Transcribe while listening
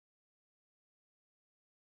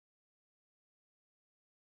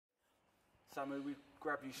Samu, we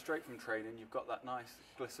grabbed you straight from training. You've got that nice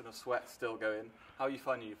glisten of sweat still going. How are you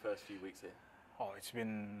finding your first few weeks here? Oh, it's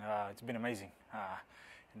been amazing.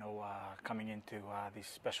 Coming into this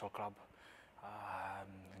special club,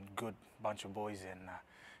 good bunch of boys, and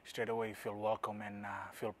straight away you feel welcome and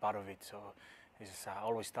feel part of it. So it's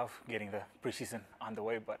always tough getting the pre-season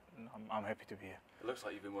underway, but I'm happy to be here. It looks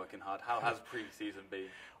like you've been working hard. How has pre-season been?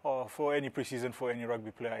 Oh, for any pre-season, for any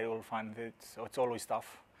rugby player, I will find it's always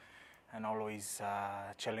tough and always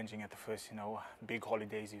challenging at the first. Big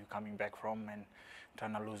holidays you're coming back from and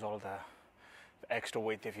trying to lose all the extra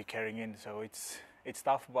weight that you're carrying in. So it's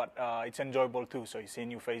tough, but it's enjoyable too. So you see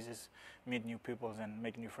new faces, meet new people, and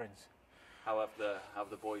make new friends. How have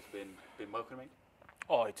the boys been welcoming?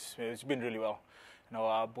 Oh, it's been really well.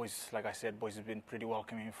 Boys, like I said, boys have been pretty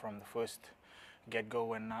welcoming from the first get-go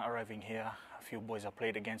when arriving here. A few boys I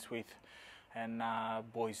played against with, and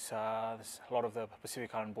boys, there's a lot of the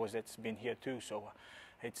Pacific Island boys that's been here too. So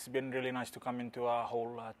it's been really nice to come into our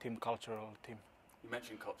whole team cultural team. You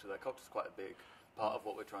mentioned culture there. Culture's quite a big part of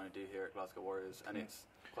what we're trying to do here at Glasgow Warriors, and it's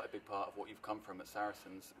quite a big part of what you've come from at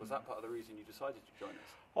Saracens. Was that part of the reason you decided to join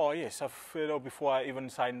us? Oh yes, before I even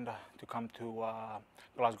signed to come to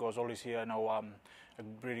Glasgow, I was always here.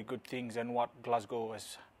 Really good things, and what Glasgow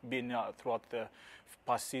has been throughout the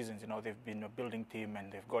past seasons. They've been a building team,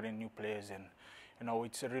 and they've got in new players, and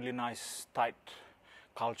it's a really nice, tight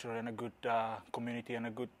culture and a good community and a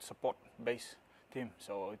good support base team.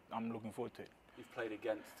 So I'm looking forward to it. You've played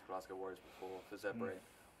against Glasgow Warriors before for Zebre.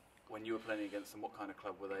 When you were playing against them, what kind of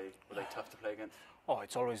club were they tough to play against? Oh,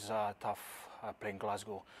 it's always tough playing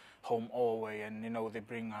Glasgow, home or away, and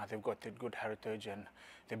they've got a good heritage, and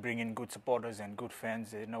they bring in good supporters and good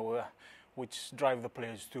fans. Which drive the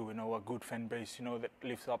players too. A good fan base, that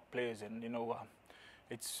lifts up players, and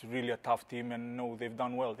it's really a tough team, and they've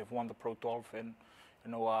done well. They've won the Pro 12, and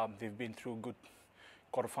they've been through good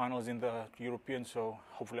quarterfinals in the European. So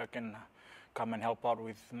hopefully I can come and help out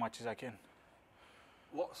with as much as I can.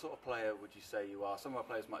 What sort of player would you say you are? Some of our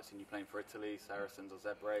players might have seen you playing for Italy, Saracens or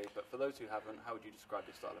Zebre, but for those who haven't, how would you describe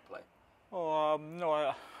your style of play?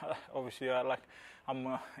 Obviously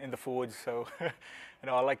I'm in the forwards, so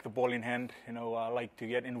I like the ball in hand. I like to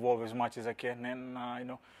get involved as much as I can,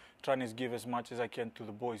 and trying to give as much as I can to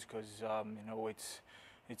the boys, because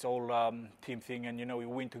it's all team thing, and we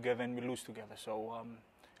win together and we lose together. So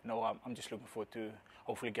I'm just looking forward to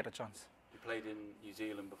hopefully get a chance. You played in New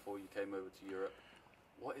Zealand before you came over to Europe.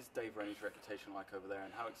 What is Dave Rennie's reputation like over there,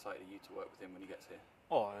 and how excited are you to work with him when he gets here?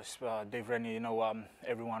 Oh, Dave Rennie,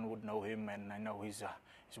 everyone would know him, and I know he's a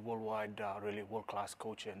worldwide, really world-class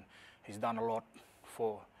coach, and he's done a lot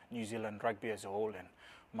for New Zealand rugby as a whole, and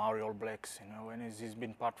Maori All Blacks, and he's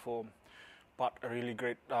been part a really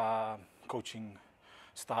great coaching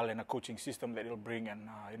style and a coaching system that he'll bring, and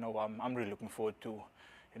I'm really looking forward to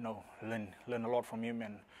learn a lot from him,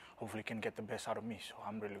 and hopefully can get the best out of me. So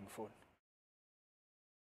I'm really looking forward.